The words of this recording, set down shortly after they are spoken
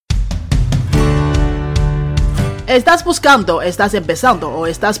¿Estás buscando, estás empezando o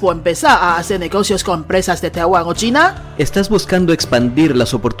estás por empezar a hacer negocios con empresas de Taiwán o China? ¿Estás buscando expandir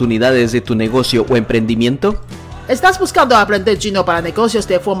las oportunidades de tu negocio o emprendimiento? ¿Estás buscando aprender chino para negocios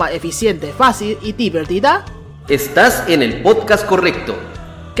de forma eficiente, fácil y divertida? Estás en el podcast correcto.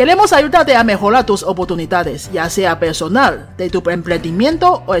 Queremos ayudarte a mejorar tus oportunidades, ya sea personal, de tu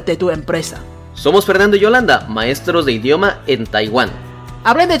emprendimiento o de tu empresa. Somos Fernando y Yolanda, maestros de idioma en Taiwán.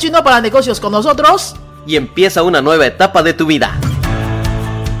 Aprende chino para negocios con nosotros y empieza una nueva etapa de tu vida.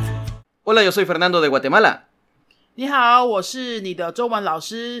 Hola, yo soy Fernando de Guatemala. 你好，我是你的中文老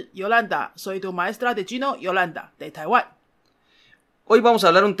师 Yolanda, soy tu maestra de chino Yolanda, de Taiwán. Hoy vamos a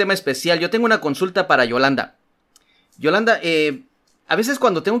hablar un tema especial. Yo tengo una consulta para Yolanda. Yolanda, a veces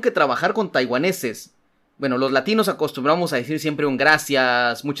cuando tengo que trabajar con taiwaneses, bueno, los latinos acostumbramos a decir siempre un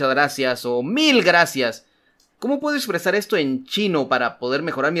gracias, muchas gracias o mil gracias. ¿Cómo puedo expresar esto en chino para poder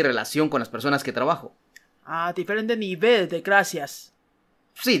mejorar mi relación con las personas que trabajo? Diferente nivel de gracias.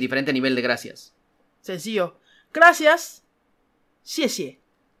 Sí, diferente nivel de gracias. Sencillo. Gracias. 谢谢.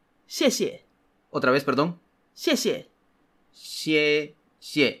 谢谢. Otra vez, perdón. 谢谢. 谢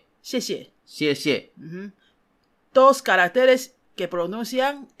谢. 谢谢. 谢谢. Dos caracteres que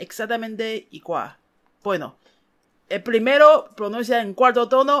pronuncian exactamente igual. Bueno, el primero pronuncia en cuarto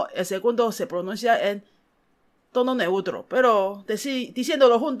tono, el segundo se pronuncia en tono neutro, pero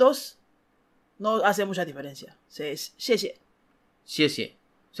diciéndolo juntos no hace mucha diferencia. Es 谢谢. 谢谢.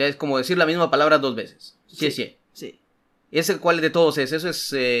 O sea, es como decir la misma palabra dos veces. 谢谢. Sí. ¿Ese cuál de todos es? Eso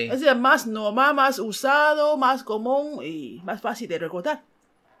es... Es el más normal, más usado, más común y más fácil de recordar.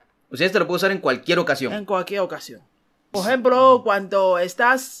 O sea, este lo puedo usar en cualquier ocasión. En cualquier ocasión. Por ejemplo, cuando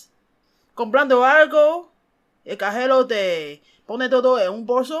estás comprando algo, el cajero te pone todo en un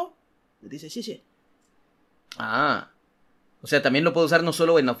bolso, te dice 谢谢. O sea, también lo puedo usar no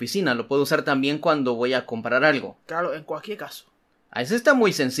solo en la oficina, lo puedo usar también cuando voy a comprar algo. Claro, en cualquier caso. Ese está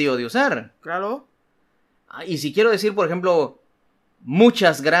muy sencillo de usar. Claro. Y si quiero decir, por ejemplo,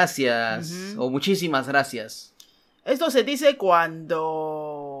 muchas gracias o muchísimas gracias. Esto se dice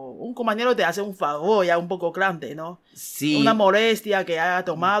cuando un compañero te hace un favor ya un poco grande, ¿no? Sí. Una molestia que haya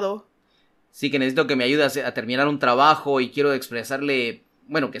tomado. Sí, que necesito que me ayude a terminar un trabajo y quiero expresarle,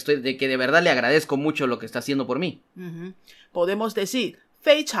 bueno, que de verdad le agradezco mucho lo que está haciendo por mí. Podemos decir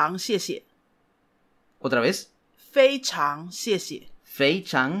非常谢谢. ¿Otra vez? 非常谢谢. 非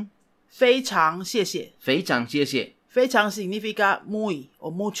常. 非常谢谢. 非常谢谢. 非常 significa muy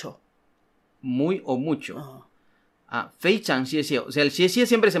o mucho. Muy o mucho. 非常谢谢. O sea, el 谢谢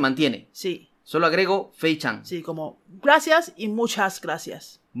siempre se mantiene. Sí. Solo agrego 非常. Sí, como gracias y muchas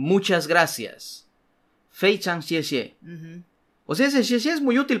gracias. Muchas gracias. 非常谢谢. O sea, ese 谢谢 es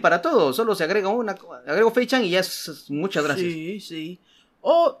muy útil para todo. Solo se agrega agrego 非常 y ya es muchas gracias. Sí, sí.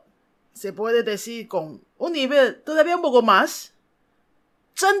 O se puede decir con un nivel todavía un poco más.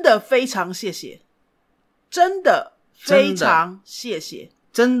 真的非常谢谢. 真的非常谢谢.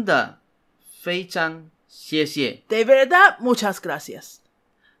 真的非常谢谢. De verdad, muchas gracias.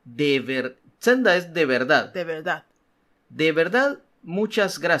 真的 es de verdad. De verdad. De verdad,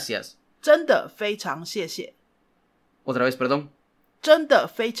 muchas gracias. 真的非常谢谢. Otra vez, perdón. 真的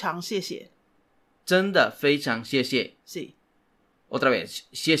非常谢谢. 真的非常谢谢. Sí. Otra vez.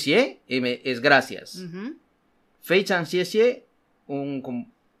 谢谢 es gracias. 非常谢谢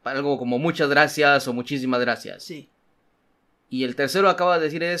algo como muchas gracias o muchísimas gracias. Sí. Y el tercero acaba de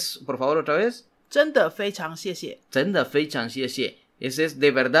decir es, por favor, otra vez. 真的非常谢谢. 真的非常谢谢. Ese es de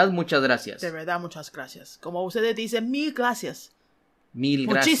verdad muchas gracias. De verdad muchas gracias. Como ustedes dicen, mil gracias. Mil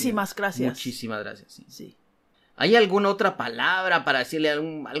gracias. Muchísimas gracias. Muchísimas gracias, sí. Sí. ¿Hay alguna otra palabra para decirle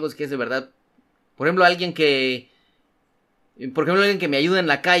algo que es de verdad? Por ejemplo, alguien que me ayuda en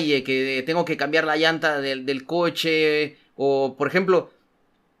la calle, que tengo que cambiar la llanta del coche. O, por ejemplo,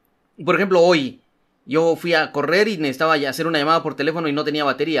 hoy yo fui a correr y necesitaba ya hacer una llamada por teléfono y no tenía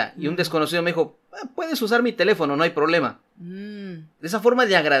batería. Y un desconocido me dijo, puedes usar mi teléfono, no hay problema. Esa forma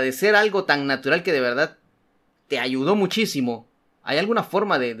de agradecer algo tan natural que de verdad te ayudó muchísimo. ¿Hay alguna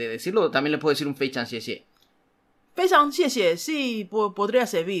forma de decirlo? También le puedo decir un 非常谢谢. 非常谢谢, sí, podría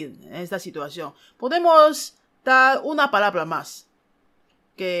servir en esta situación. Podemos dar una palabra más,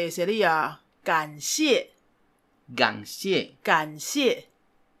 que sería 感谢. 感谢. 感谢.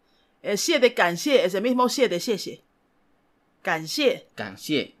 El 谢 de 感谢 es el mismo 谢 de 谢谢. 感谢. 感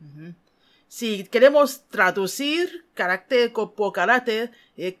谢. Si queremos traducir carácter por carácter,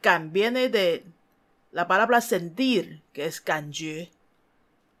 感 viene de la palabra sentir, que es 感觉.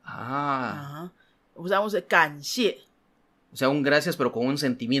 Usamos el 感谢. O sea, un gracias pero con un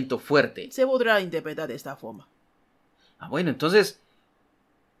sentimiento fuerte. Se podrá interpretar de esta forma. Bueno, entonces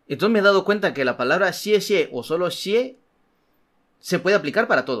Entonces me he dado cuenta que la palabra xie xie o solo xie se puede aplicar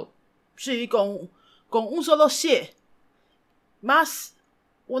para todo. Sí, con un solo xie, más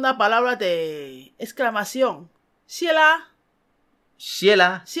una palabra de exclamación. Xie la,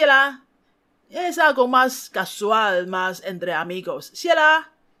 Xiela. xie la. Es algo más casual, más entre amigos. Xie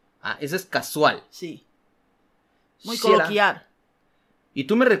la. Ah, ese es casual. Sí. Muy Xiela. coloquial. ¿Y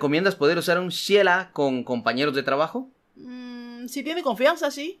tú me recomiendas poder usar un xiela con compañeros de trabajo? Si tiene confianza,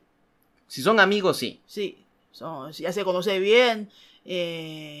 sí. Si son amigos, sí. Sí. Ya se conoce bien.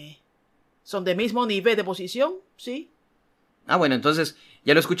 Son de mismo nivel de posición, sí. Ah, bueno, entonces,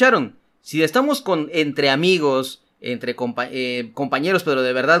 ya lo escucharon. Si estamos entre amigos, entre compañeros, pero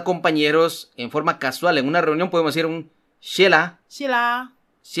de verdad compañeros, en forma casual, en una reunión podemos decir un xiela, Xie la.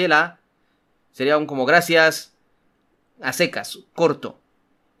 xiela, sería un como gracias, a secas, corto.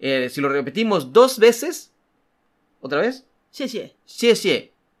 Si lo repetimos 2 veces, ¿otra vez? Xie xie. Xie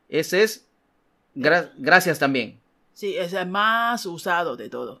xie, ese es gracias también. Sí, es el más usado de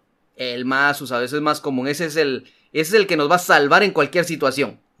todo. El más usado, ese es más común, ese es el que nos va a salvar en cualquier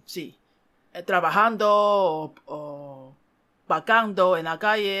situación. Sí. Trabajando o vacando en la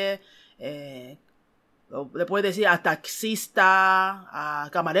calle. Le puedes decir a taxista, a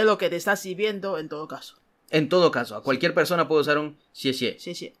camarero que te está sirviendo, en todo caso. En todo caso, a cualquier persona puede usar un xie xie.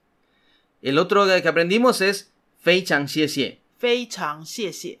 Xie xie. El otro que aprendimos es fei chang xie xie. 非常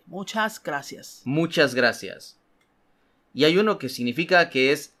谢谢. Muchas gracias. Muchas gracias. Y hay uno que significa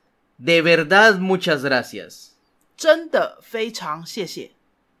que es de verdad muchas gracias. 真的非常谢谢.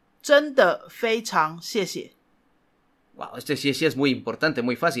 真的非常谢谢. Wow, este xie xie es muy importante,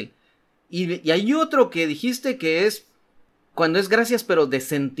 muy fácil. Y hay otro que dijiste que es cuando es gracias pero de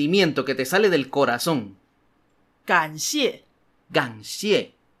sentimiento, que te sale del corazón. 感谢. 感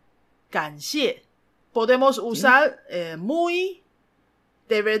谢. 感谢. Podemos usar muy,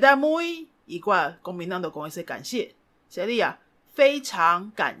 de verdad muy, igual, combinando con ese 感谢. Sería 非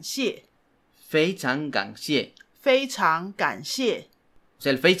常感谢. 非常感谢. 非常感谢. O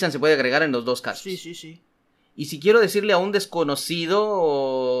sea, el fei chang se puede agregar en los dos casos. Sí, sí, sí. Y si quiero decirle a un desconocido,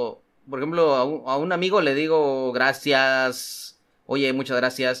 o, por ejemplo, a un amigo le digo gracias, oye, muchas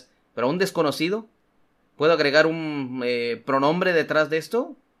gracias, pero a un desconocido, ¿puedo agregar un pronombre detrás de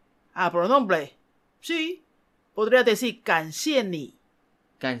esto? Ah, pronombre. Sí. Podría decir 感谢你.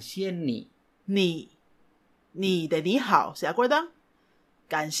 感谢你. 你的你好, ¿se acuerdan?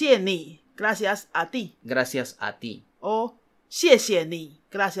 感谢你, gracias a ti. Gracias a ti. O 谢谢你,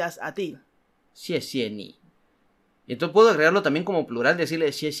 gracias a ti. 谢谢你. Entonces puedo agregarlo también como plural,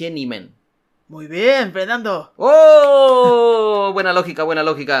 decirle xie xie ni men. Muy bien, Fernando. ¡Oh! Buena lógica, buena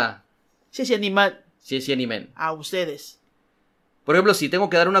lógica. 谢谢你们. Xie xie ni men. A ustedes. Por ejemplo, si tengo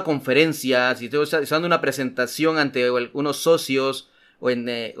que dar una conferencia, si estoy dando una presentación ante unos socios o en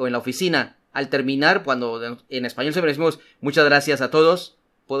la oficina, al terminar, cuando en español siempre decimos muchas gracias a todos,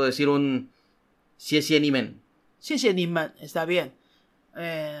 puedo decir un xie xie ni men. 谢谢你们, está bien.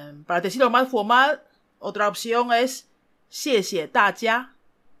 Para decirlo más formal, otra opción es 谢谢大家.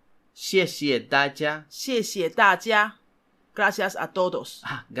 谢谢大家. 谢谢大家. Gracias a todos.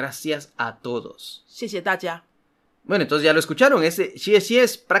 Ah, gracias a todos. 谢谢大家. Bueno, entonces ya lo escucharon. Ese xie xie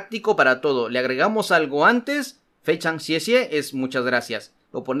es práctico para todo. Le agregamos algo antes, fei chang xie xie es muchas gracias.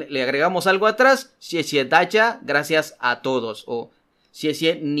 Le agregamos algo atrás, xie xie dacha, gracias a todos. O xie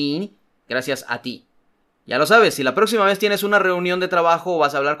xie ni, gracias a ti. Ya lo sabes, si la próxima vez tienes una reunión de trabajo, o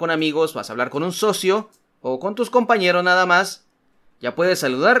vas a hablar con amigos, vas a hablar con un socio, o con tus compañeros nada más, ya puedes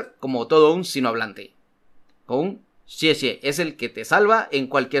saludar como todo un sinohablante. Con un xie xie, es el que te salva en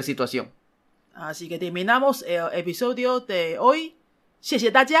cualquier situación. Así que terminamos el episodio de hoy. 谢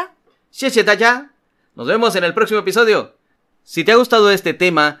谢大家. 谢谢大家. Nos vemos en el próximo episodio. Si te ha gustado este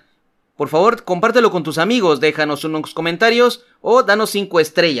tema, por favor compártelo con tus amigos, déjanos unos comentarios o danos 5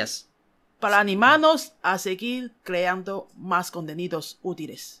 estrellas. Para animarnos a seguir creando más contenidos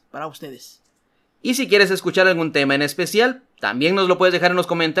útiles para ustedes. Y si quieres escuchar algún tema en especial, también nos lo puedes dejar en los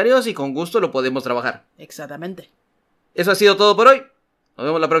comentarios y con gusto lo podemos trabajar. Exactamente. Eso ha sido todo por hoy. Nos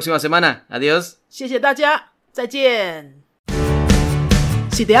vemos la próxima semana. Adiós. 谢谢大家，再见。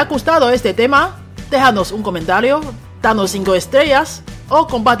Si te ha gustado este tema, déjanos un comentario, danos 5 estrellas o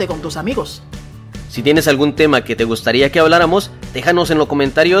comparte con tus amigos. Si tienes algún tema que te gustaría que habláramos, déjanos en los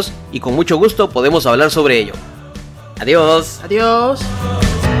comentarios y con mucho gusto podemos hablar sobre ello. Adiós. Adiós.